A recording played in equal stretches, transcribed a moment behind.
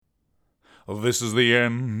This is the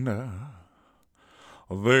end.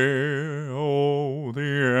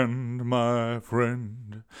 The end, my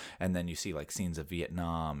friend. And then you see like scenes of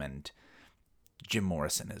Vietnam, and Jim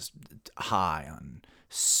Morrison is high on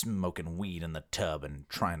smoking weed in the tub and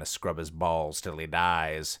trying to scrub his balls till he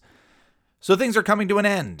dies. So things are coming to an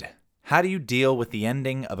end. How do you deal with the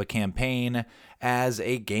ending of a campaign as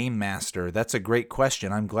a game master? That's a great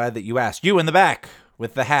question. I'm glad that you asked. You in the back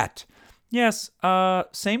with the hat. Yes,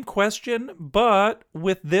 same question, but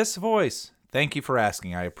with this voice. Thank you for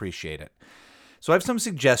asking. I appreciate it. So I have some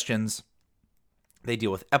suggestions. They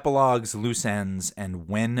deal with epilogues, loose ends, and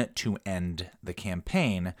when to end the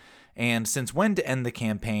campaign. And since when to end the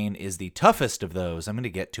campaign is the toughest of those, I'm going to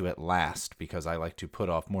get to it last because I like to put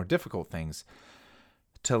off more difficult things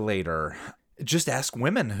to later. Just ask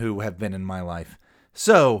women who have been in my life.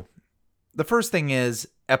 So the first thing is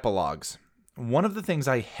epilogues. One of the things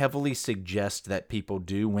I heavily suggest that people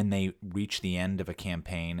do when they reach the end of a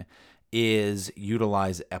campaign is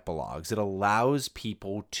utilize epilogues. It allows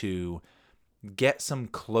people to get some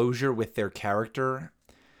closure with their character.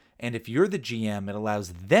 And if you're the GM, it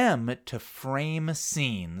allows them to frame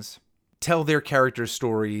scenes, tell their character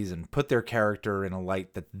stories, and put their character in a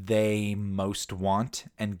light that they most want,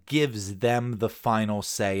 and gives them the final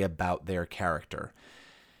say about their character.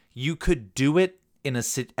 You could do it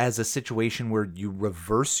as a situation where you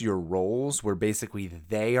reverse your roles, where basically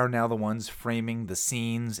they are now the ones framing the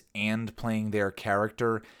scenes and playing their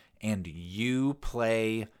character, and you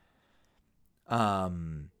play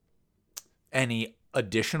any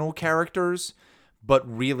additional characters, but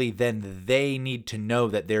really then they need to know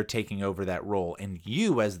that they're taking over that role, and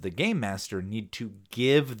you as the game master need to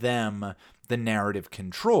give them the narrative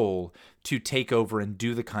control to take over and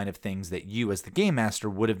do the kind of things that you as the game master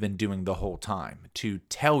would have been doing the whole time, to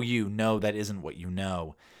tell you, no, that isn't what you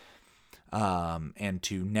know, and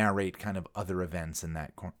to narrate kind of other events and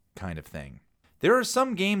that kind of thing. There are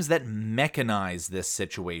some games that mechanize this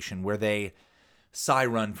situation where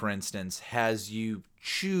Cyrun, for instance, has you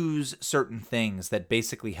choose certain things that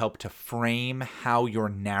basically help to frame how you're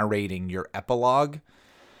narrating your epilogue.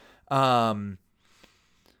 My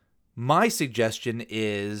suggestion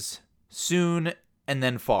is soon and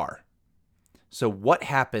then far. So what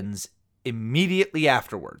happens immediately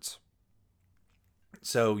afterwards?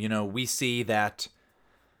 So, we see that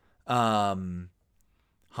Han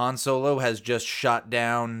Solo has just shot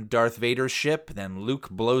down Darth Vader's ship, then Luke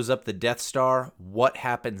blows up the Death Star. What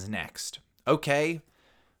happens next? Okay,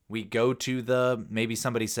 we go to maybe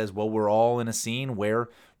somebody says, well, we're all in a scene where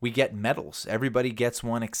we get medals. Everybody gets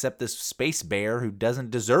one except this space bear who doesn't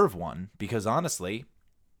deserve one, because honestly,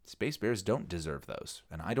 space bears don't deserve those,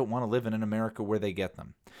 and I don't want to live in an America where they get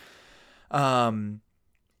them. And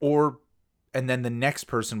then the next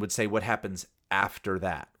person would say, what happens after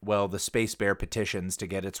that? Well, the Space Bear petitions to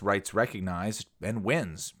get its rights recognized and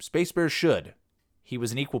wins. Space Bear should. He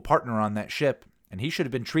was an equal partner on that ship, and he should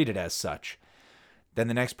have been treated as such. Then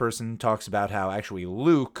the next person talks about how actually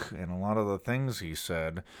Luke and a lot of the things he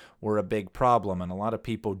said were a big problem, and a lot of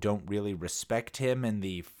people don't really respect him in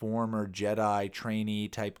the former Jedi trainee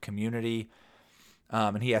type community.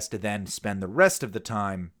 And he has to then spend the rest of the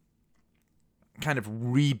time kind of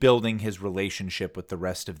rebuilding his relationship with the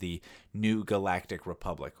rest of the New Galactic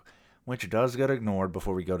Republic, which does get ignored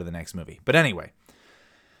before we go to the next movie. But anyway,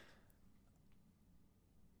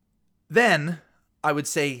 then I would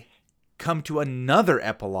say come to another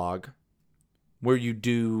epilogue where you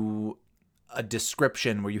do a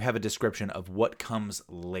description, where you have a description of what comes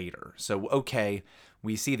later. So, okay,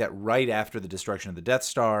 we see that right after the destruction of the Death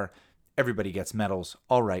Star, everybody gets medals.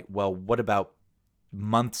 All right, well, what about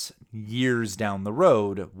months, years down the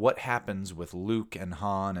road? What happens with Luke and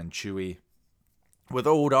Han and Chewie, with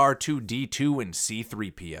old R2-D2 and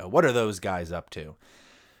C-3PO? What are those guys up to?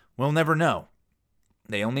 We'll never know.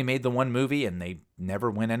 They only made the one movie, and they never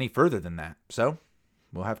went any further than that. So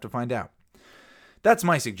we'll have to find out. That's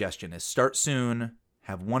my suggestion, is start soon,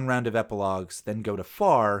 have one round of epilogues, then go to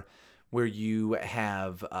far, where you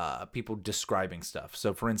have people describing stuff.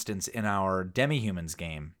 So, for instance, in our Demi-Humans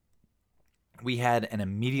game, we had an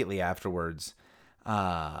immediately afterwards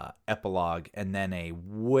epilogue, and then a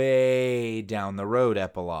way down the road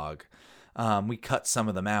epilogue. We cut some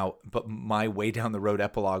of them out, but my way down the road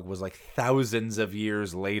epilogue was like thousands of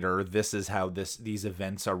years later. This is how these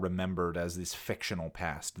events are remembered as this fictional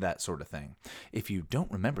past, that sort of thing. If you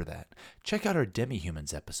don't remember that, check out our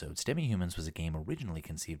Demi-Humans episodes. Demi-Humans was a game originally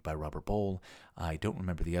conceived by Robert Bowl. I don't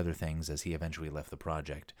remember the other things, as he eventually left the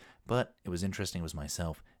project, but it was interesting. It was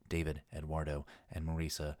myself, David, Eduardo, and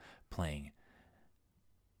Marisa playing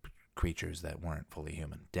creatures that weren't fully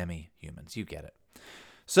human. Demi-Humans, you get it.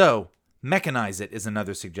 So Mechanize it is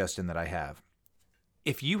another suggestion that I have.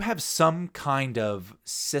 If you have some kind of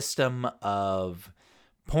system of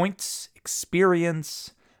points,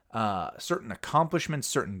 experience, certain accomplishments,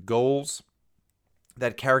 certain goals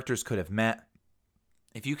that characters could have met,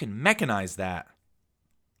 if you can mechanize that,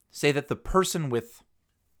 say that the person with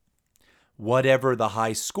whatever the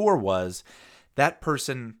high score was, that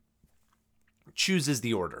person chooses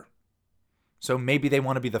the order. So maybe they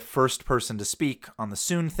want to be the first person to speak on the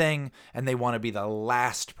soon thing, and they want to be the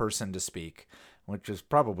last person to speak, which is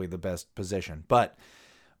probably the best position.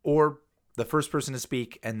 Or the first person to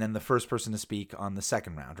speak, and then the first person to speak on the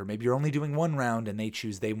second round. Or maybe you're only doing one round, and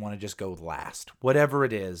they want to just go last. Whatever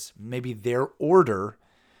it is, maybe their order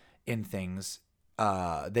in things,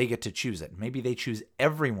 they get to choose it. Maybe they choose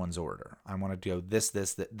everyone's order. I want to go this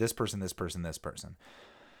person, this person, this person.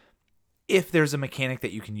 If there's a mechanic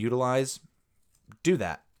that you can utilize, do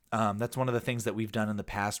that. That's one of the things that we've done in the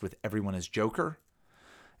past with Everyone is Joker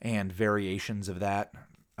and variations of that.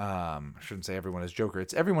 I shouldn't say Everyone is Joker.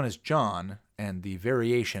 It's Everyone is John, and the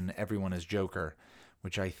variation Everyone is Joker,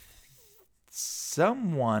 which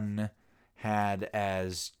someone had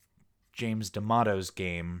as James D'Amato's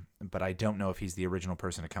game, but I don't know if he's the original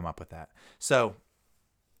person to come up with that. So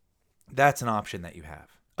that's an option that you have.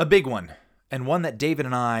 A big one, and one that David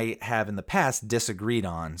and I have in the past disagreed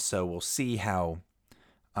on, so we'll see how,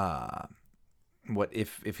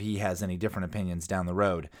 if he has any different opinions down the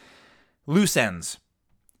road. Loose ends.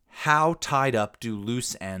 How tied up do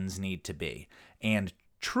loose ends need to be? And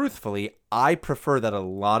truthfully, I prefer that a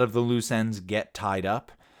lot of the loose ends get tied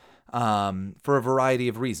up for a variety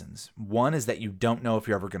of reasons. One is that you don't know if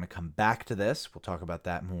you're ever going to come back to this. We'll talk about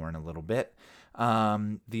that more in a little bit.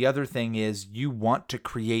 The other thing is you want to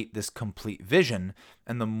create this complete vision,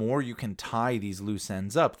 and the more you can tie these loose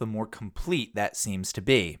ends up, the more complete that seems to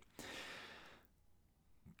be.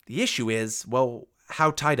 The issue is, well,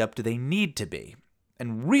 how tied up do they need to be?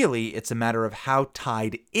 And really, it's a matter of how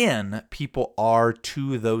tied in people are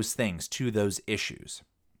to those things, to those issues.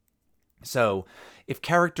 So if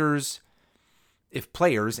players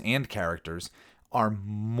and characters are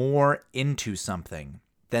more into something,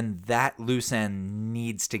 then that loose end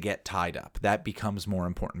needs to get tied up. That becomes more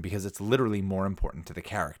important because it's literally more important to the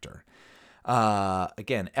character.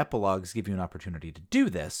 Again, epilogues give you an opportunity to do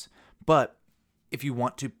this, but if you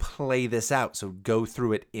want to play this out, so go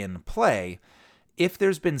through it in play, if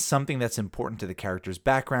there's been something that's important to the character's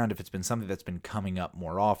background, if it's been something that's been coming up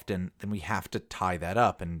more often, then we have to tie that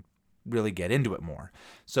up and really get into it more.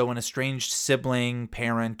 So an estranged sibling,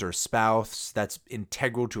 parent, or spouse that's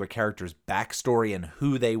integral to a character's backstory and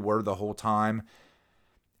who they were the whole time,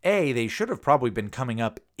 they should have probably been coming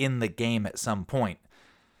up in the game at some point.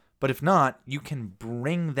 But if not, you can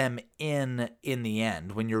bring them in the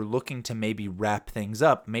end. When you're looking to maybe wrap things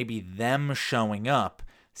up, maybe them showing up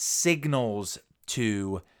signals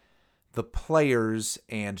to the players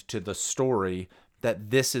and to the story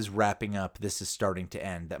that this is wrapping up, this is starting to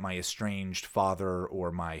end, that my estranged father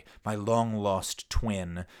or my long-lost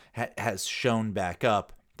twin has shown back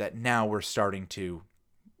up, that now we're starting to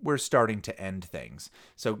end things.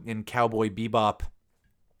 So in Cowboy Bebop,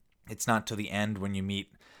 it's not till the end when you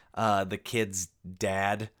meet the kid's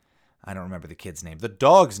dad. I don't remember the kid's name. The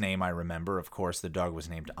dog's name I remember. Of course, the dog was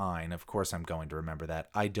named Ein. Of course, I'm going to remember that.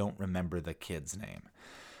 I don't remember the kid's name.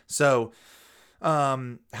 So,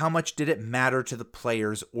 how much did it matter to the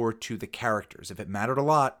players or to the characters? If it mattered a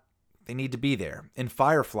lot, they need to be there. In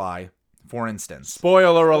Firefly, for instance.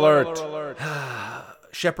 Spoiler alert.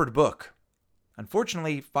 Shepherd Book.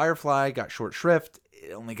 Unfortunately, Firefly got short shrift.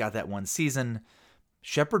 It only got that one season.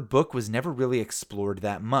 Shepherd Book was never really explored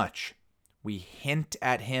that much. We hint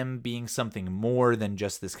at him being something more than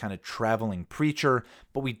just this kind of traveling preacher,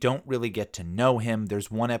 but we don't really get to know him. There's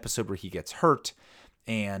one episode where he gets hurt,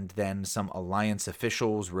 and then some Alliance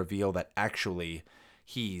officials reveal that actually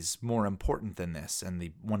he's more important than this.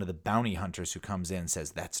 And one of the bounty hunters who comes in says,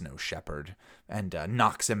 "That's no shepherd," and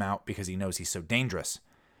knocks him out because he knows he's so dangerous.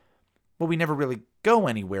 Well, we never really go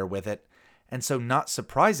anywhere with it. And so, not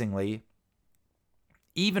surprisingly,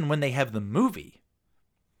 even when they have the movie,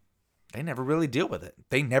 they never really deal with it.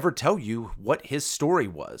 They never tell you what his story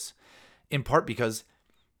was, in part because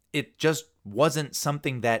it just wasn't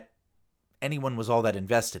something that anyone was all that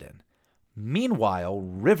invested in. Meanwhile,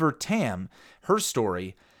 River Tam, her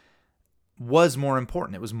story was more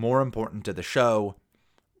important. It was more important to the show.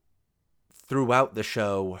 Throughout the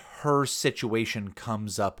show, her situation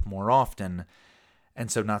comes up more often.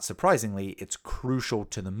 And so, not surprisingly, it's crucial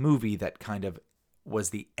to the movie that kind of was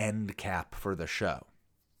the end cap for the show.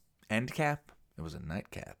 End cap? It was a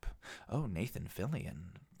nightcap. Oh, Nathan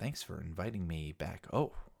Fillion. Thanks for inviting me back.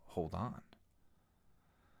 Oh, hold on.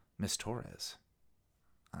 Miss Torres,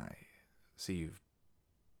 I see you've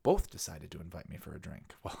both decided to invite me for a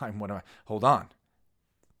drink. Well, hold on.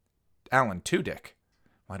 Alan Tudyk.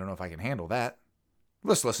 Well, I don't know if I can handle that.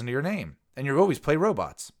 Let's listen to your name. And you always play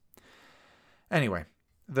robots. Anyway,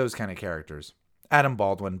 those kind of characters. Adam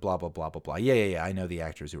Baldwin, blah, blah, blah, blah, blah. Yeah. I know the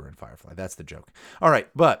actors who were in Firefly. That's the joke. All right,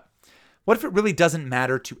 but what if it really doesn't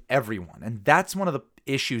matter to everyone? And that's one of the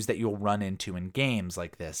issues that you'll run into in games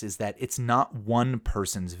like this, is that it's not one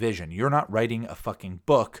person's vision. You're not writing a fucking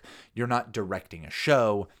book. You're not directing a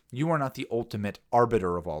show. You are not the ultimate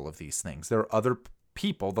arbiter of all of these things. There are other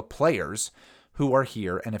people, the players, who are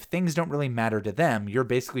here, and if things don't really matter to them, you're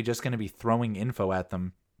basically just going to be throwing info at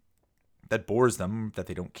them that bores them, that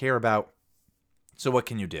they don't care about. So what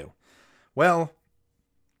can you do? Well,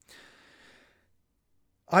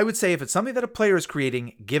 I would say if it's something that a player is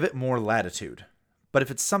creating, give it more latitude. But if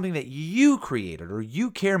it's something that you created or you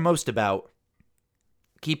care most about,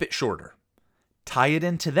 keep it shorter. Tie it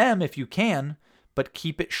into them if you can, but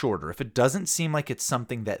keep it shorter. If it doesn't seem like it's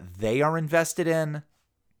something that they are invested in,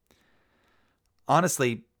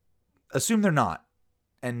 honestly, assume they're not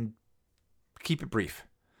and keep it brief.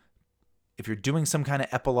 If you're doing some kind of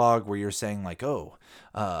epilogue where you're saying like,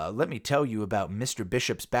 let me tell you about Mr.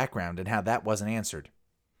 Bishop's background and how that wasn't answered.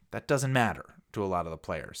 That doesn't matter to a lot of the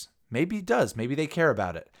players. Maybe it does. Maybe they care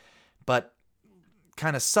about it. But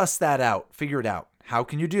kind of suss that out. Figure it out. How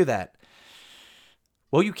can you do that?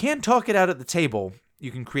 Well, you can talk it out at the table.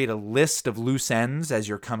 You can create a list of loose ends as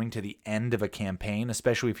you're coming to the end of a campaign,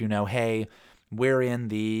 especially if you know, hey, we're in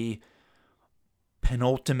the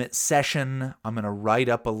penultimate session. I'm going to write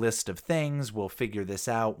up a list of things. We'll figure this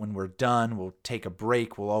out. When we're done, we'll take a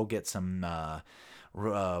break. We'll all get some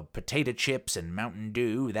potato chips and Mountain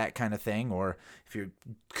Dew, that kind of thing. Or if you're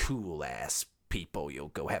cool ass people, you'll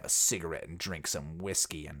go have a cigarette and drink some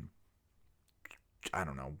whiskey and, I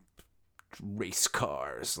don't know, race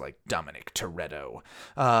cars like Dominic Toretto.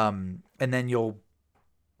 And then you'll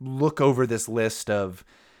look over this list of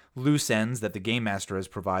loose ends that the game master has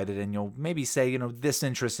provided, and you'll maybe say, this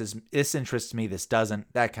interests me, this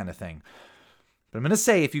doesn't, that kind of thing. But I'm going to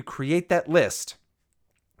say, if you create that list,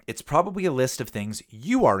 it's probably a list of things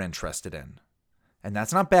you are interested in. And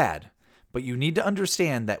that's not bad, but you need to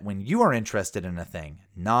understand that when you are interested in a thing,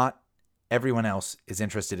 not everyone else is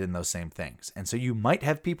interested in those same things. And so you might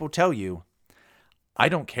have people tell you, I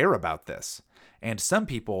don't care about this. And some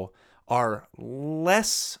people are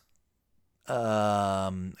less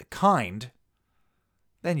kind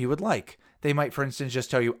than you would like. They might, for instance,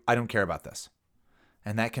 just tell you, I don't care about this.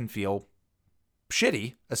 And that can feel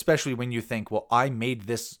shitty, especially when you think, well, I made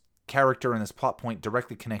this character and this plot point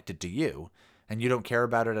directly connected to you, and you don't care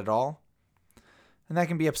about it at all. And that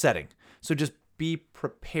can be upsetting. So just be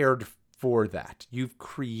prepared for that. You've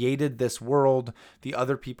created this world. The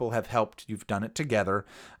other people have helped. You've done it together.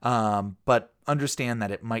 But understand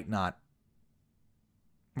that it might not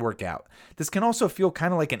work out. This can also feel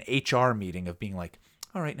kind of like an HR meeting of being like,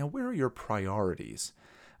 all right, now where are your priorities?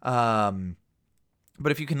 But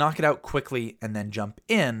if you can knock it out quickly and then jump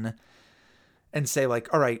in and say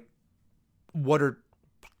like, all right, what are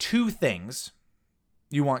 2 things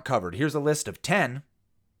you want covered? Here's a list of 10.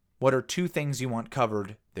 What are 2 things you want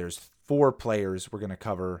covered? There's 4 players. We're going to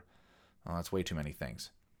cover, that's way too many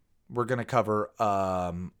things. We're going to cover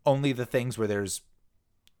only the things where there's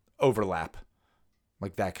overlap,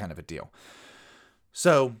 like that kind of a deal.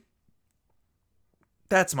 So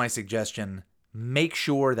that's my suggestion. Make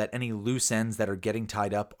sure that any loose ends that are getting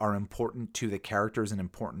tied up are important to the characters and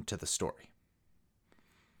important to the story.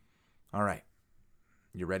 All right.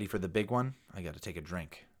 You ready for the big one? I got to take a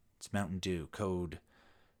drink. It's Mountain Dew, code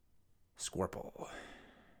Squirple.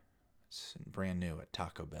 It's brand new at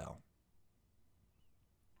Taco Bell.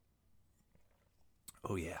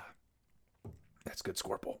 Oh, yeah. That's good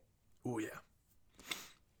Squirple. Oh, yeah.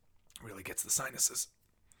 Really gets the sinuses.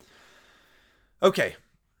 Okay.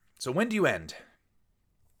 So when do you end?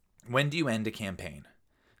 When do you end a campaign?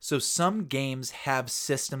 So some games have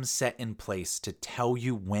systems set in place to tell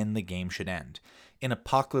you when the game should end. In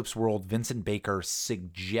Apocalypse World, Vincent Baker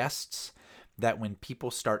suggests that when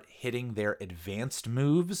people start hitting their advanced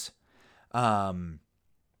moves, that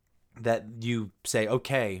you say,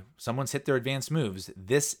 okay, someone's hit their advanced moves.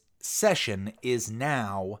 This session is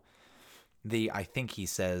now I think he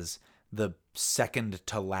says, the second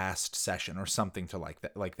to last session or something to like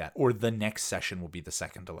that. Or the next session will be the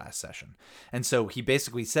second to last session. And so he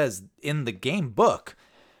basically says in the game book,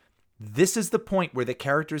 this is the point where the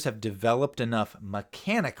characters have developed enough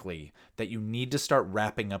mechanically that you need to start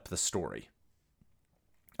wrapping up the story.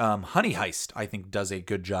 Honey Heist, I think, does a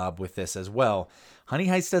good job with this as well. Honey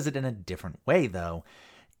Heist does it in a different way, though.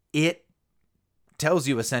 It tells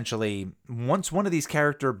you essentially, once one of these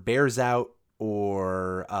character bears out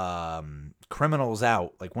or criminals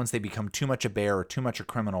out, like once they become too much a bear or too much a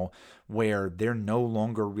criminal, where they're no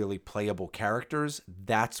longer really playable characters,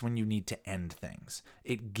 that's when you need to end things.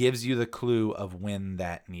 It gives you the clue of when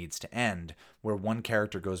that needs to end, where one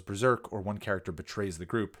character goes berserk or one character betrays the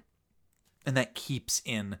group. And that keeps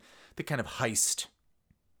in the kind of heist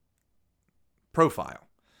profile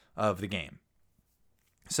of the game.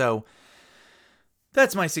 So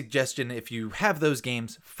that's my suggestion. If you have those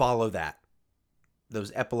games, follow that.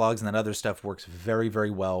 Those epilogues and that other stuff works very, very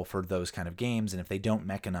well for those kind of games. And if they don't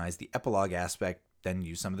mechanize the epilogue aspect, then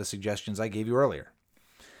use some of the suggestions I gave you earlier.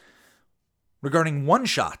 Regarding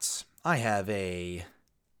one-shots, I have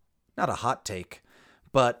not a hot take,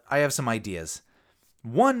 but I have some ideas.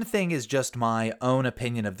 One thing is just my own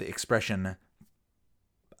opinion of the expression,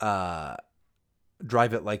 drive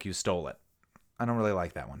it like you stole it. I don't really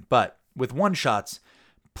like that one. But with one-shots,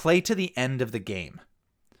 play to the end of the game.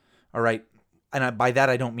 All right? And by that,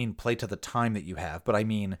 I don't mean play to the time that you have, but I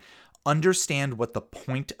mean understand what the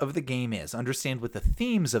point of the game is. Understand what the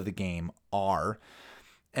themes of the game are,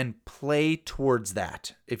 and play towards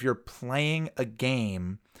that. If you're playing a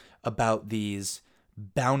game about these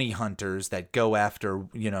bounty hunters that go after,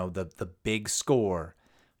 the big score,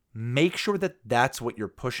 make sure that that's what you're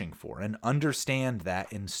pushing for, and understand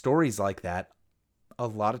that in stories like that, a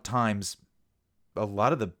lot of times, a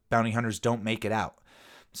lot of the bounty hunters don't make it out.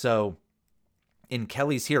 So in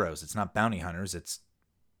Kelly's Heroes, it's not bounty hunters, it's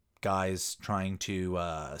guys trying to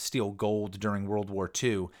steal gold during World War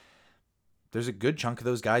II. There's a good chunk of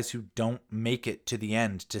those guys who don't make it to the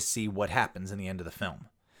end to see what happens in the end of the film.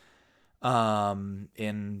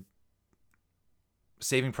 In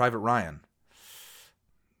Saving Private Ryan,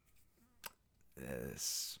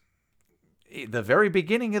 the very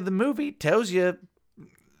beginning of the movie tells you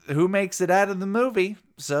who makes it out of the movie.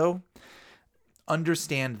 So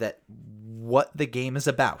understand that what the game is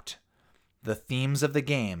about, the themes of the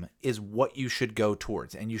game, is what you should go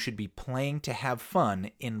towards. And you should be playing to have fun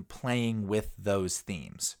in playing with those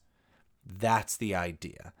themes. That's the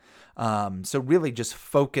idea. So really just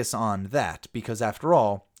focus on that, because after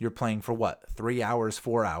all, you're playing for 3 hours,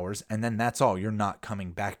 4 hours, and then that's all. You're not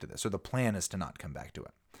coming back to this, or the plan is to not come back to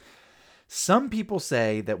it. Some people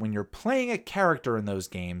say that when you're playing a character in those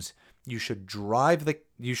games, you should treat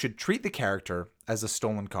the character as a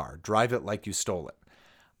stolen car. Drive it like you stole it.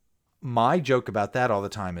 My joke about that all the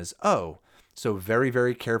time is, so very,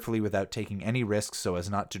 very carefully without taking any risks so as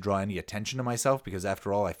not to draw any attention to myself, because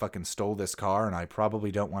after all, I fucking stole this car and I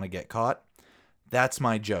probably don't want to get caught. That's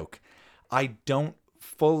my joke. I don't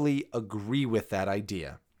fully agree with that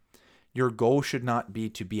idea. Your goal should not be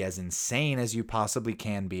to be as insane as you possibly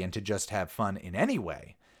can be and to just have fun in any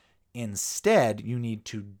way. Instead, you need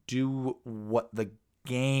to do what the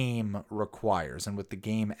game requires and what the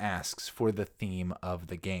game asks for the theme of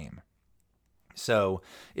the game. So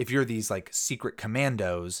if you're these like secret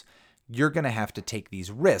commandos, you're going to have to take these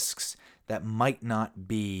risks that might not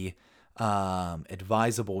be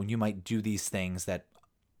advisable. You might do these things that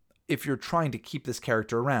if you're trying to keep this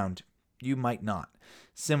character around, you might not.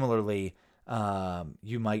 Similarly,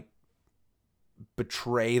 you might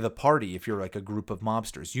betray the party if you're like a group of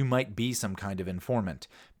mobsters. You might be some kind of informant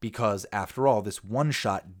because after all, this one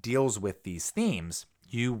shot deals with these themes.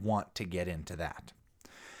 You want to get into that.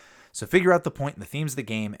 So figure out the point and the themes of the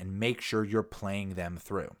game and make sure you're playing them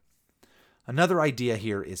through. Another idea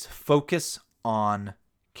here is focus on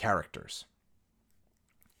characters.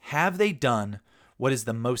 Have they done what is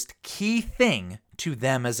the most key thing to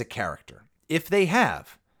them as a character? If they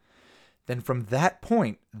have, then from that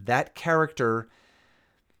point, that character,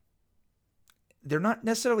 they're not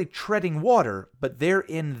necessarily treading water, but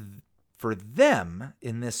for them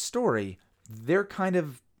in this story, they're kind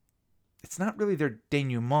of, it's not really their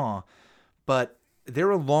denouement, but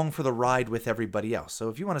they're along for the ride with everybody else. So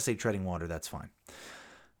if you want to say treading water, that's fine.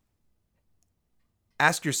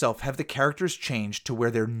 Ask yourself, have the characters changed to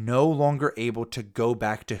where they're no longer able to go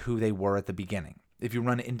back to who they were at the beginning? If you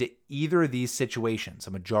run into either of these situations,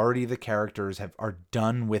 a majority of the characters are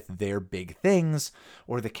done with their big things,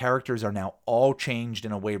 or the characters are now all changed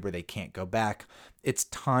in a way where they can't go back, it's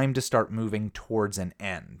time to start moving towards an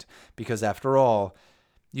end. Because after all,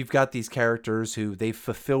 you've got these characters who they've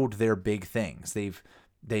fulfilled their big things. They've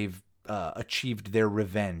achieved their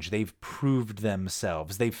revenge. They've proved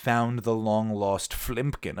themselves. They've found the long-lost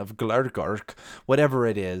Flimpkin of Glargark, whatever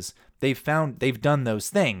it is. They've done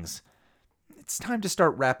those things. It's time to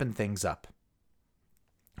start wrapping things up.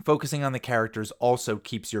 focusing on the characters also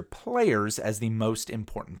keeps your players as the most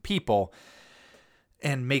important people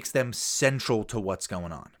and makes them central to what's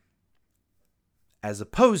going on, as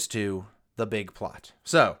opposed to the big plot.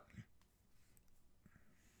 So,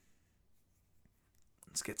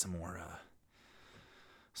 let's get some more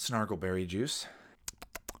Snargleberry juice.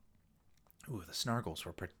 Ooh, the Snargles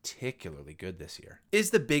were particularly good this year. Is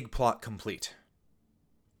the big plot complete?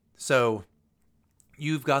 So,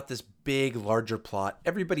 you've got this big, larger plot.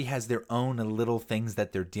 Everybody has their own little things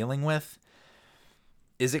that they're dealing with.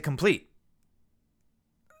 Is it complete?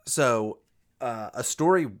 So, a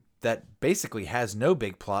story that basically has no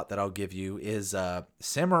big plot that I'll give you is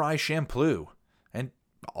Samurai Champloo, and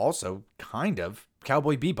also kind of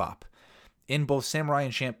Cowboy Bebop. In both Samurai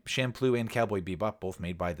and Champloo and Cowboy Bebop, both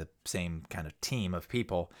made by the same kind of team of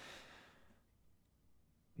people,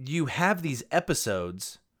 you have these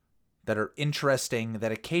episodes that are interesting,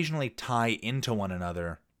 that occasionally tie into one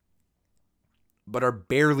another, but are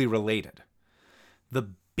barely related. The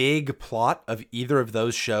big plot of either of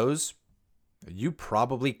those shows, you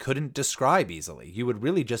probably couldn't describe easily. You would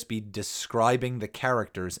really just be describing the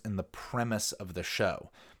characters and the premise of the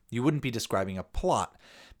show. You wouldn't be describing a plot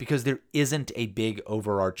because there isn't a big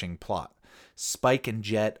overarching plot. Spike and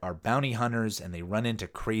Jet are bounty hunters and they run into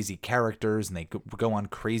crazy characters and they go on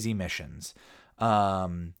crazy missions.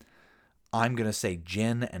 I'm going to say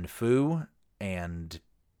Jin and Fu and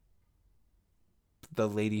the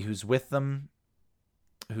lady who's with them,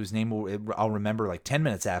 whose name I'll remember like 10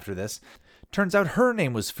 minutes after this. Turns out her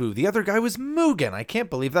name was Fu. The other guy was Mugen. I can't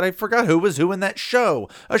believe that I forgot who was who in that show.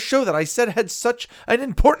 A show that I said had such an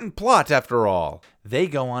important plot after all. They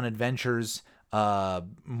go on adventures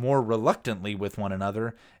more reluctantly with one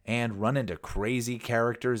another and run into crazy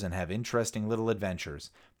characters and have interesting little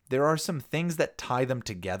adventures. There are some things that tie them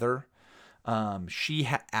together. She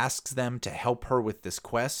asks them to help her with this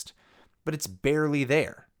quest, but it's barely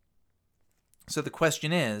there. So the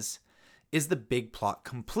question is the big plot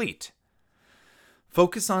complete?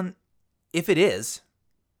 If it is,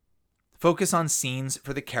 focus on scenes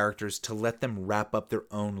for the characters to let them wrap up their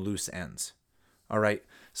own loose ends. All right.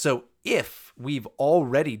 So if we've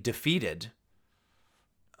already defeated,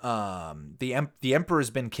 the Emperor's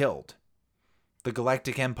been killed, the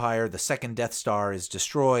Galactic Empire, the second Death Star is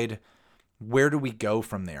destroyed, where do we go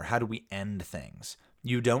from there? How do we end things?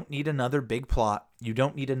 You don't need another big plot. You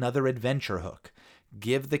don't need another adventure hook.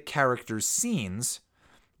 Give the characters scenes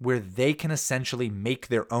where they can essentially make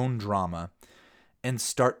their own drama and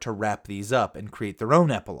start to wrap these up and create their own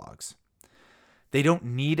epilogues. They don't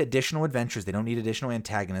need additional adventures. They don't need additional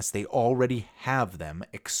antagonists. They already have them.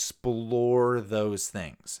 Explore those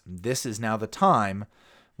things. This is now the time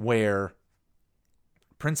where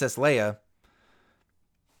Princess Leia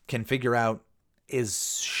can figure out,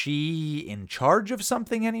 is she in charge of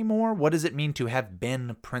something anymore? What does it mean to have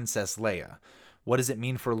been Princess Leia? What does it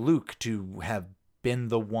mean for Luke to have been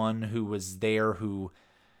the one who was there, who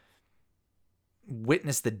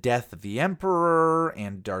witnessed the death of the Emperor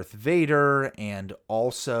and Darth Vader, and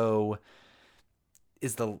also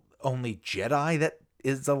is the only Jedi that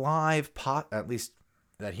is alive, at least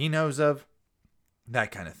that he knows of?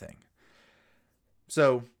 That kind of thing.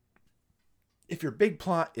 So, if your big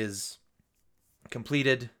plot is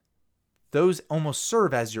completed, those almost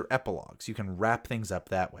serve as your epilogues. You can wrap things up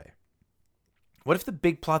that way. What if the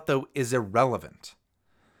big plot, though, is irrelevant?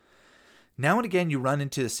 Now and again, you run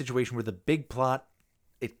into a situation where the big plot,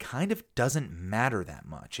 it kind of doesn't matter that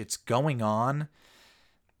much. It's going on,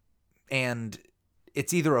 and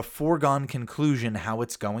it's either a foregone conclusion how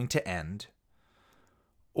it's going to end,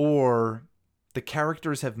 or the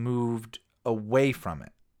characters have moved away from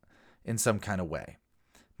it in some kind of way.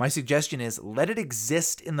 My suggestion is let it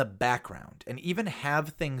exist in the background and even have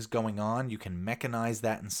things going on. You can mechanize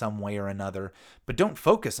that in some way or another, but don't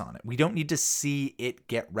focus on it. We don't need to see it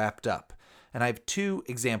get wrapped up. And I have two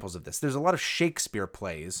examples of this. There's a lot of Shakespeare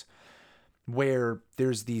plays where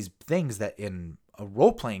there's these things that in a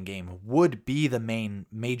role-playing game would be the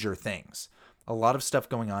major things. A lot of stuff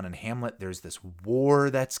going on in Hamlet. There's this war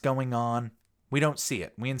that's going on. We don't see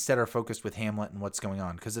it. We instead are focused with Hamlet and what's going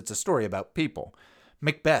on because it's a story about people.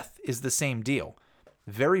 Macbeth is the same deal.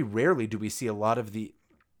 Very rarely do we see a lot of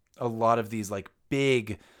these like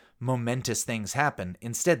big momentous things happen.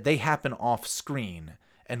 Instead, they happen off screen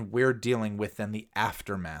and we're dealing with then the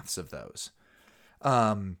aftermaths of those.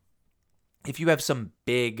 If you have some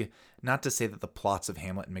big, not to say that the plots of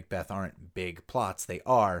Hamlet and Macbeth aren't big plots, they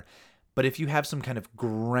are, but if you have some kind of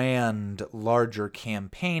grand, larger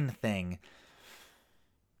campaign thing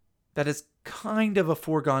that is kind of a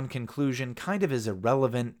foregone conclusion, kind of is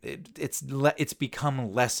irrelevant, it's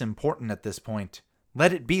become less important at this point,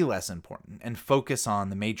 Let it be less important and focus on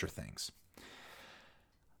the major things.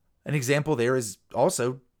 An example there is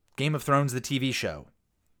also Game of Thrones, the TV show.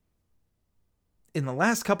 In the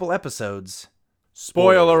last couple episodes...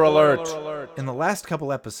 Spoiler alert! In the last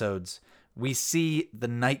couple episodes, we see the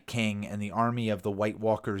Night King and the army of the White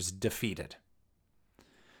Walkers defeated.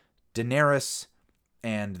 Daenerys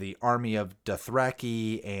and the army of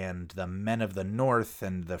Dothraki and the Men of the North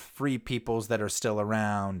and the Free Peoples that are still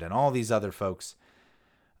around and all these other folks.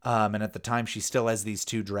 And at the time, she still has these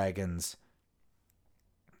 2 dragons.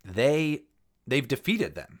 They've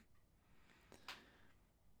defeated them.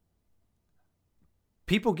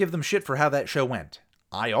 People give them shit for how that show went.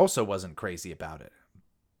 I also wasn't crazy about it.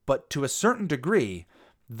 But to a certain degree,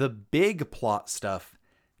 the big plot stuff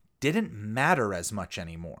didn't matter as much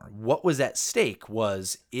anymore. What was at stake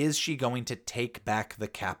was, is she going to take back the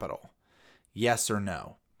capital? Yes or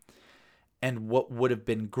no? And what would have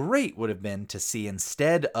been great would have been to see,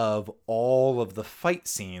 instead of all of the fight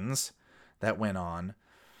scenes that went on,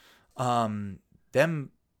 them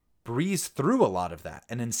breeze through a lot of that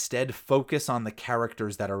and instead focus on the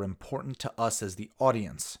characters that are important to us as the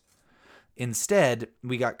audience. Instead,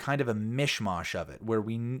 we got kind of a mishmash of it, where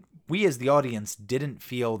we as the audience didn't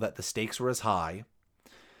feel that the stakes were as high.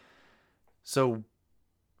 So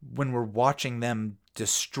when we're watching them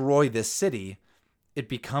destroy this city, it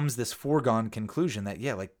becomes this foregone conclusion that,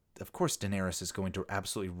 yeah, like, of course Daenerys is going to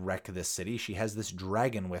absolutely wreck this city. She has this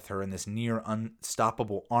dragon with her and this near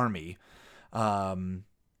unstoppable army.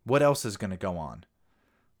 What else is going to go on?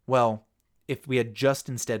 Well, if we had just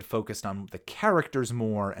instead focused on the characters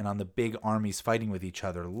more and on the big armies fighting with each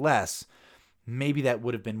other less, maybe that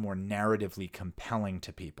would have been more narratively compelling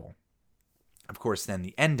to people. Of course, then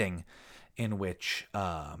the ending in which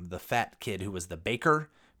the fat kid who was the baker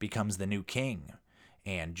becomes the new king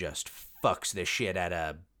and just fucks the shit out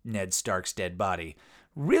of Ned Stark's dead body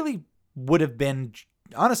really would have been,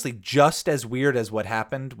 honestly, just as weird as what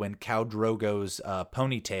happened when Khal Drogo's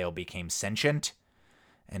ponytail became sentient,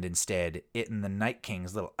 and instead it and the Night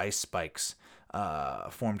King's little ice spikes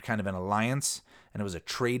formed kind of an alliance, and it was a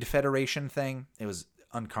trade federation thing. It was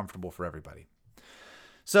uncomfortable for everybody.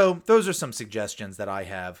 So those are some suggestions that I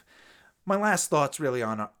have. My last thoughts really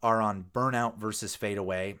are on Burnout versus Fade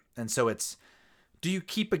Away, and so it's, do you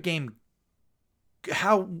keep a game?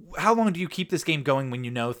 How long do you keep this game going when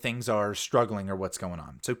you know things are struggling or what's going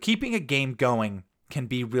on? So keeping a game going can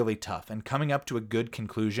be really tough, and coming up to a good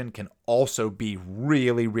conclusion can also be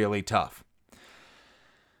really, really tough.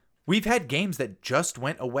 We've had games that just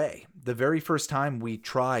went away. The very first time we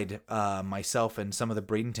tried, myself and some of the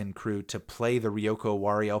Bradenton crew, to play the Ryoko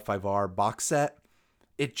Owari L5R box set,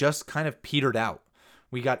 it just kind of petered out.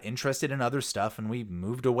 We got interested in other stuff and we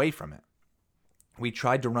moved away from it. We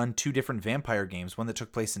tried to run 2 different vampire games, one that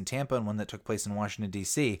took place in Tampa and one that took place in Washington,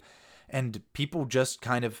 D.C. And people just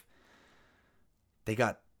kind of, they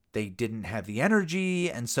didn't have the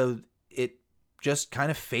energy, and so it just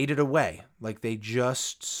kind of faded away. Like, they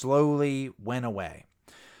just slowly went away.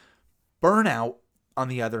 Burnout, on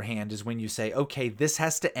the other hand, is when you say, okay, this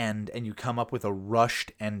has to end, and you come up with a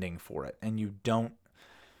rushed ending for it, and you don't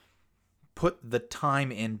put the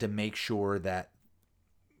time in to make sure that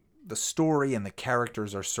the story and the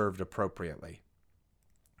characters are served appropriately.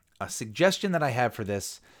 A suggestion that I have for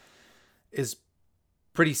this is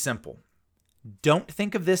pretty simple. Don't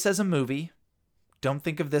think of this as a movie. Don't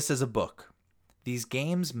think of this as a book. These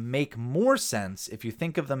games make more sense if you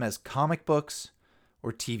think of them as comic books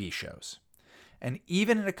or TV shows. And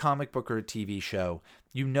even in a comic book or a TV show,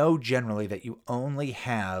 you know generally that you only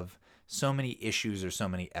have so many issues or so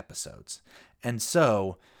many episodes. And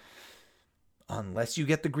so, unless you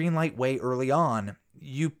get the green light way early on,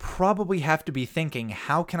 you probably have to be thinking,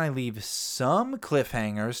 how can I leave some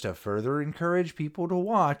cliffhangers to further encourage people to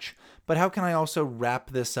watch, but how can I also wrap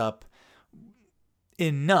this up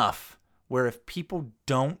enough where if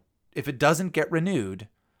it doesn't get renewed,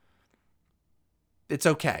 it's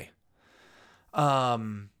okay.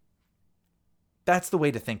 That's the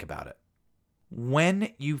way to think about it.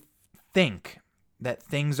 When you think that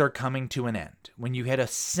things are coming to an end, when you had a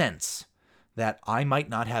sense that I might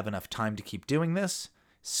not have enough time to keep doing this,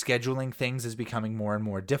 scheduling things is becoming more and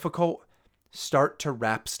more difficult, start to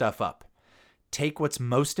wrap stuff up. Take what's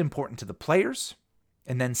most important to the players,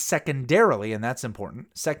 and then secondarily, and that's important,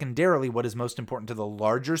 secondarily, what is most important to the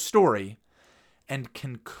larger story, and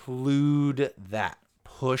conclude that.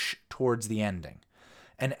 Push towards the ending.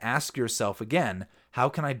 And ask yourself again, how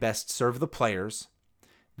can I best serve the players?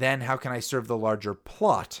 Then how can I serve the larger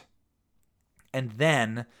plot? And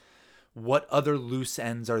then what other loose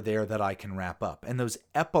ends are there that I can wrap up? And those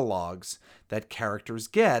epilogues that characters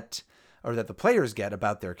get or that the players get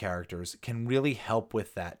about their characters can really help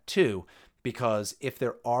with that too. Because if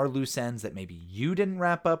there are loose ends that maybe you didn't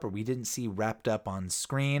wrap up or we didn't see wrapped up on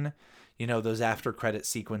screen, those after credit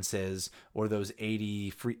sequences or those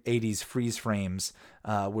 80s freeze frames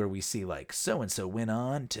where we see like so-and-so went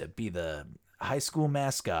on to be the high school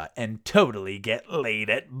mascot and totally get laid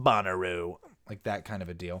at Bonnaroo. Like that kind of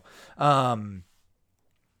a deal. When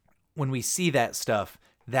we see that stuff,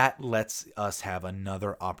 that lets us have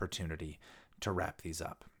another opportunity to wrap these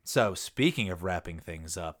up. So speaking of wrapping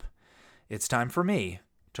things up, it's time for me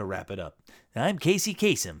to wrap it up. I'm Casey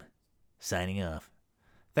Kasem, signing off.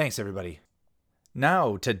 Thanks, everybody.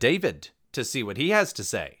 Now to David to see what he has to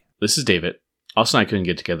say. This is David. Austin and I couldn't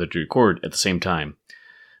get together to record at the same time,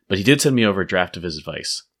 but he did send me over a draft of his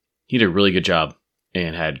advice. He did a really good job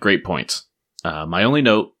and had great points. My only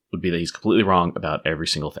note would be that he's completely wrong about every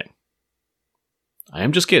single thing. I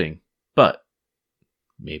am just kidding, but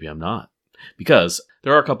maybe I'm not. Because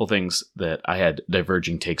there are a couple things that I had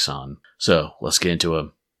diverging takes on. So let's get into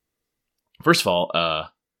them. First of all,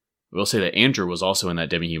 we'll say that Andrew was also in that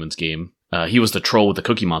Demi-Humans game. He was the troll with the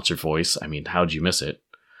Cookie Monster voice. I mean, how'd you miss it?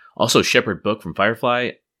 Also, Shepard Book from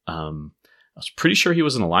Firefly. I was pretty sure he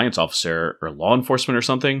was an Alliance officer or law enforcement or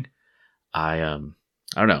something. I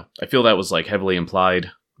don't know. I feel that was like heavily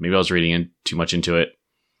implied. Maybe I was reading too much into it.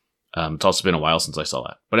 It's also been a while since I saw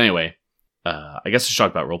that. But anyway, I guess we should talk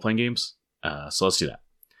about role-playing games. So let's do that.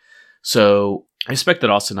 So I expect that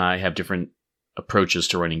Austin and I have different approaches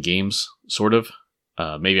to running games, sort of.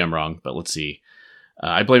 Maybe I'm wrong, but let's see.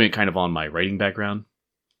 I blame it kind of on my writing background.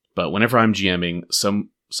 But whenever I'm GMing, some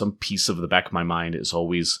piece of the back of my mind is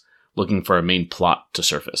always looking for a main plot to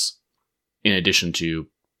surface. In addition to,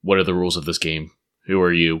 what are the rules of this game? Who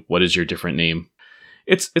are you? What is your different name?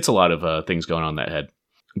 It's a lot of things going on in that head.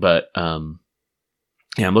 But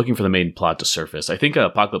yeah, I'm looking for the main plot to surface. I think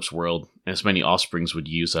Apocalypse World and its many offsprings would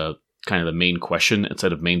use a kind of the main question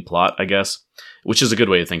instead of main plot, I guess, which is a good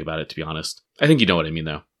way to think about it, to be honest. I think you know what I mean,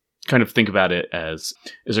 though. Kind of think about it as,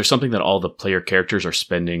 is there something that all the player characters are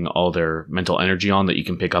spending all their mental energy on that you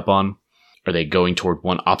can pick up on? Are they going toward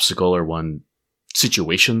one obstacle or one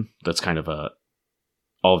situation that's kind of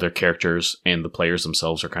all their characters and the players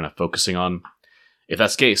themselves are kind of focusing on? If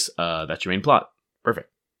that's the case, that's your main plot. Perfect.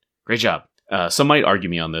 Great job. Some might argue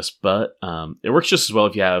me on this, but it works just as well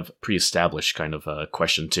if you have pre-established kind of a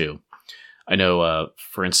question too. I know,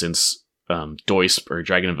 for instance, Doist or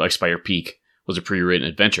Dragon of Icespire Peak was a pre-written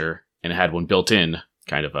adventure, and it had one built in,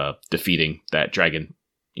 kind of defeating that dragon,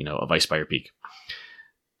 of Icespire Peak.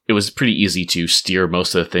 It was pretty easy to steer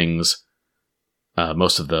most of the things,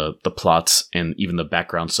 most of the plots, and even the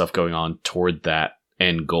background stuff going on toward that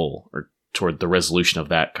end goal, or toward the resolution of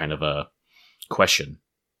that kind of a question.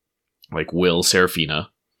 Like, will Seraphina,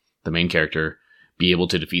 the main character, be able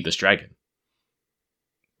to defeat this dragon?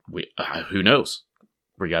 Who knows?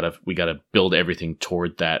 We gotta build everything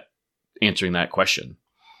toward that, answering that question,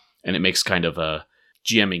 and it makes kind of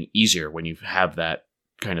GMing easier when you have that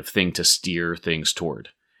kind of thing to steer things toward.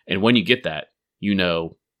 And when you get that,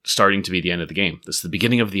 starting to be the end of the game. This is the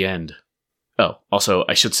beginning of the end. Oh, also,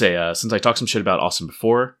 I should say, since I talked some shit about Austin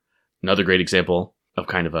before, another great example of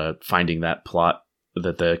kind of finding that plot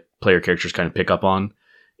that the player characters kind of pick up on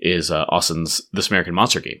is Austin's This American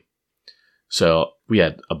Monster game. So we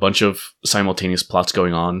had a bunch of simultaneous plots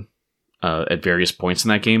going on at various points in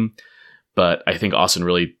that game, but I think Austin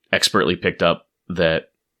really expertly picked up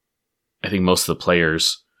that I think most of the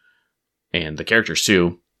players and the characters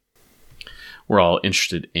too were all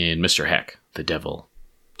interested in Mr. Heck, the devil.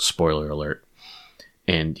 Spoiler alert.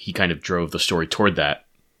 And he kind of drove the story toward that,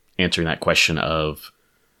 answering that question of,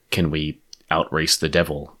 can we outrace the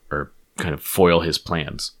devil or kind of foil his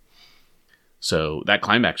plans? So that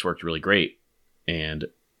climax worked really great. And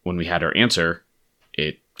when we had our answer,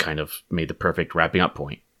 it kind of made the perfect wrapping up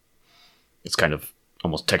point. It's kind of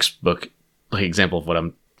almost textbook like example of what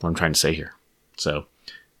I'm trying to say here. So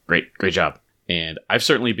great job. And I've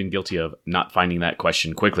certainly been guilty of not finding that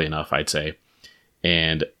question quickly enough, I'd say.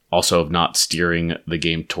 And also of not steering the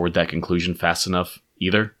game toward that conclusion fast enough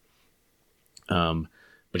either.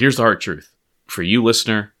 But here's the hard truth. For you,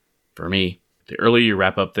 listener, for me, the earlier you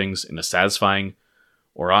wrap up things in a satisfying,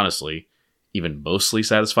 or honestly, even mostly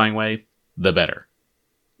satisfying way, the better.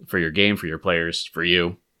 For your game, for your players, for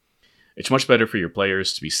you. It's much better for your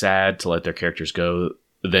players to be sad to let their characters go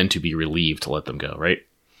than to be relieved to let them go, right?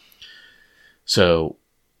 So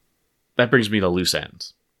that brings me to loose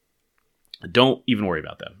ends. Don't even worry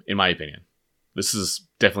about them, in my opinion. This is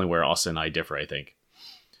definitely where Austin and I differ, I think.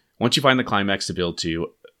 Once you find the climax to build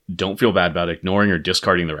to, don't feel bad about ignoring or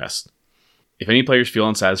discarding the rest. If any players feel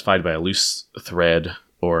unsatisfied by a loose thread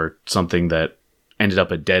or something that ended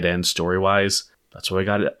up a dead end story-wise, that's what I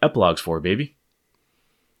got epilogues for, baby.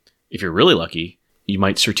 If you're really lucky, you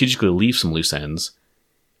might strategically leave some loose ends,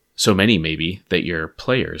 so many maybe that your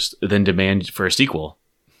players then demand for a sequel.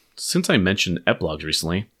 Since I mentioned epilogues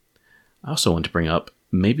recently, I also want to bring up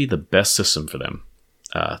maybe the best system for them.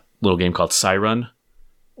 A little game called Cyrun,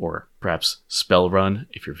 or perhaps Spellrun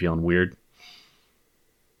if you're feeling weird.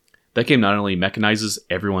 That game not only mechanizes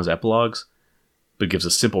everyone's epilogues, but gives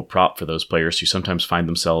a simple prop for those players who sometimes find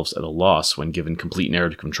themselves at a loss when given complete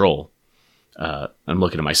narrative control. I'm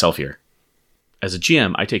looking at myself here. As a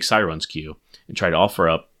GM, I take Cyrun's cue and try to offer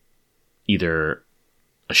up either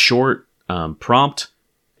a short prompt,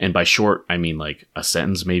 and by short, I mean like a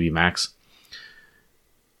sentence, maybe max,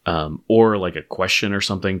 or like a question or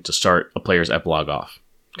something to start a player's epilogue off.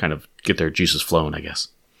 Kind of get their juices flowing, I guess.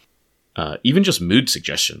 Even just mood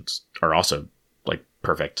suggestions are also like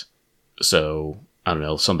perfect. So, I don't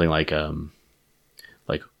know, something like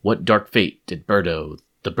what dark fate did Birdo,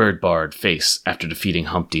 the bird bard, face after defeating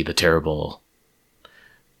Humpty the Terrible?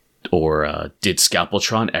 Or did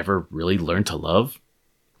Scalpeltron ever really learn to love?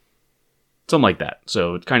 Something like that.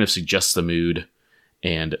 So it kind of suggests the mood,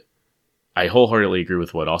 and I wholeheartedly agree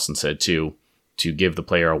with what Austin said too, to give the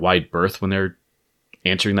player a wide berth when they're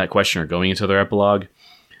answering that question or going into their epilogue.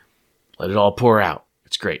 Let it all pour out.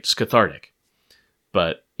 It's great. It's cathartic.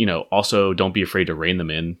 But, also don't be afraid to rein them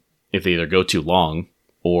in if they either go too long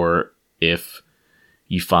or if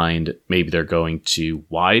you find maybe they're going too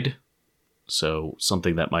wide. So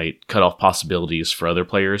something that might cut off possibilities for other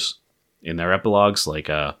players in their epilogues, like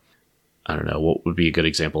I don't know, what would be a good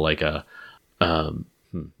example? Like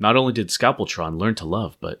not only did Scalpeltron learn to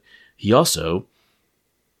love, but he also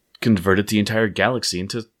converted the entire galaxy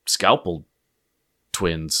into Scalpel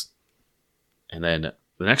twins. And then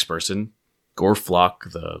the next person,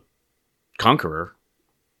 Gorflock the Conqueror,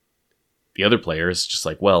 the other player is just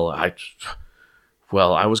like, I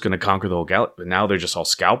was going to conquer the whole galaxy, but now they're just all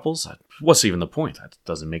scalpels? What's even the point? That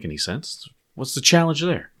doesn't make any sense. What's the challenge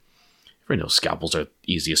there? Everybody knows scalpels are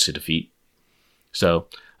easiest to defeat. So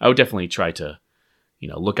I would definitely try to,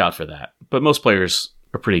 look out for that. But most players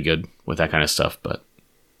are pretty good with that kind of stuff, but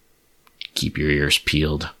keep your ears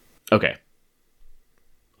peeled. Okay.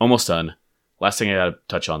 Almost done. Last thing I gotta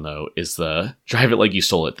touch on, though, is the drive it like you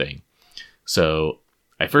stole it thing. So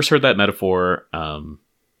I first heard that metaphor, or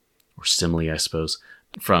simile, I suppose,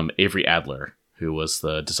 from Avery Adler, who was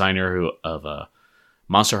the designer of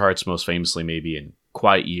Monster Hearts, most famously maybe, and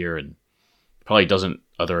Quiet Year, and probably a dozen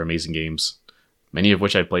other amazing games, many of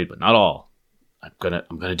which I've played, but not all. I'm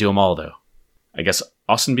gonna do them all, though. I guess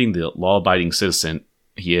Austin, being the law-abiding citizen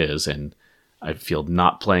he is, and I feel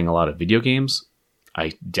not playing a lot of video games,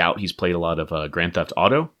 I doubt he's played a lot of Grand Theft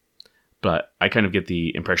Auto, but I kind of get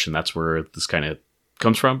the impression that's where this kind of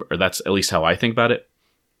comes from, or that's at least how I think about it.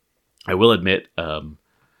 I will admit,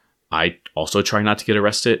 I also try not to get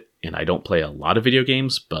arrested, and I don't play a lot of video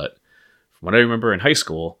games, but from what I remember in high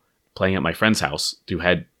school, playing at my friend's house who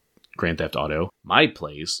had Grand Theft Auto, my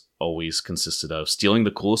plays always consisted of stealing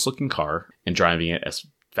the coolest looking car and driving it as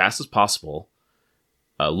fast as possible,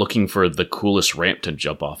 looking for the coolest ramp to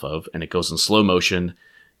jump off of, and it goes in slow motion,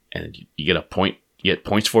 and you get you get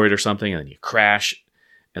points for it or something, and then you crash,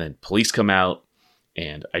 and then police come out,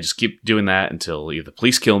 and I just keep doing that until either the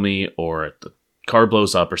police kill me or the car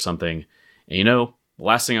blows up or something. And the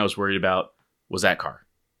last thing I was worried about was that car.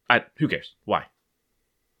 Who cares? Why?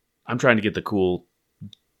 I'm trying to get the cool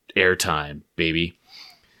airtime, baby.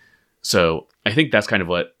 So I think that's kind of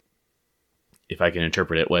what, if I can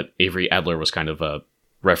interpret it, what Avery Adler was kind of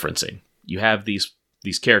referencing. You have these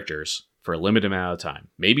characters for a limited amount of time,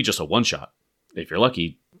 maybe just a one-shot. If you're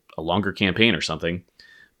lucky, a longer campaign or something,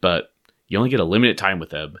 but you only get a limited time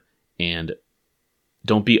with them, and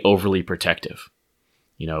don't be overly protective.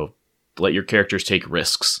 Let your characters take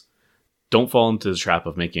risks. Don't fall into the trap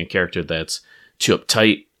of making a character that's too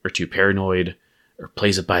uptight or too paranoid or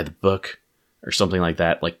plays it by the book or something like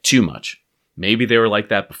that, like too much. Maybe they were like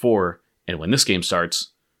that before, and when this game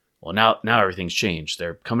starts, well, now everything's changed.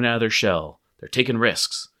 They're coming out of their shell. They're taking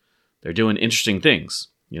risks. They're doing interesting things,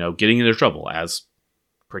 getting into trouble, as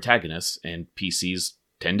protagonists and PCs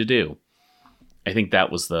tend to do. I think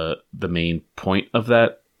that was the main point of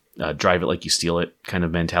that drive it like you steal it kind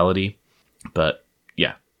of mentality. But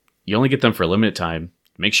yeah, you only get them for a limited time.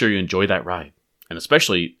 Make sure you enjoy that ride. And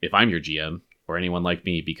especially if I'm your GM or anyone like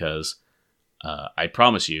me, because I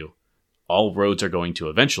promise you, all roads are going to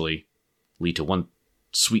eventually lead to one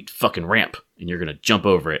sweet fucking ramp, and you're going to jump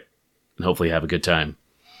over it and hopefully have a good time.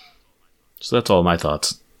 So that's all my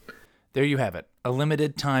thoughts. There you have it. A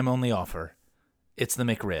limited time only offer. It's the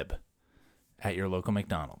McRib. at your local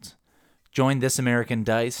McDonald's. Join This American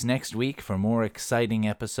Dice next week for more exciting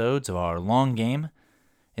episodes of our long game.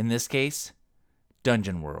 In this case,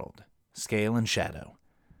 Dungeon World, Scale and Shadow.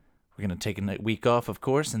 We're going to take a week off, of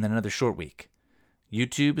course, and then another short week.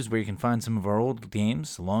 YouTube is where you can find some of our old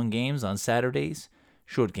games, long games on Saturdays,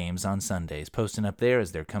 short games on Sundays, posting up there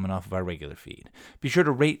as they're coming off of our regular feed. Be sure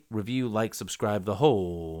to rate, review, like, subscribe, the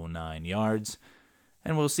whole 9 yards,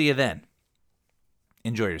 and we'll see you then.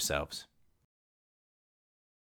 Enjoy yourselves.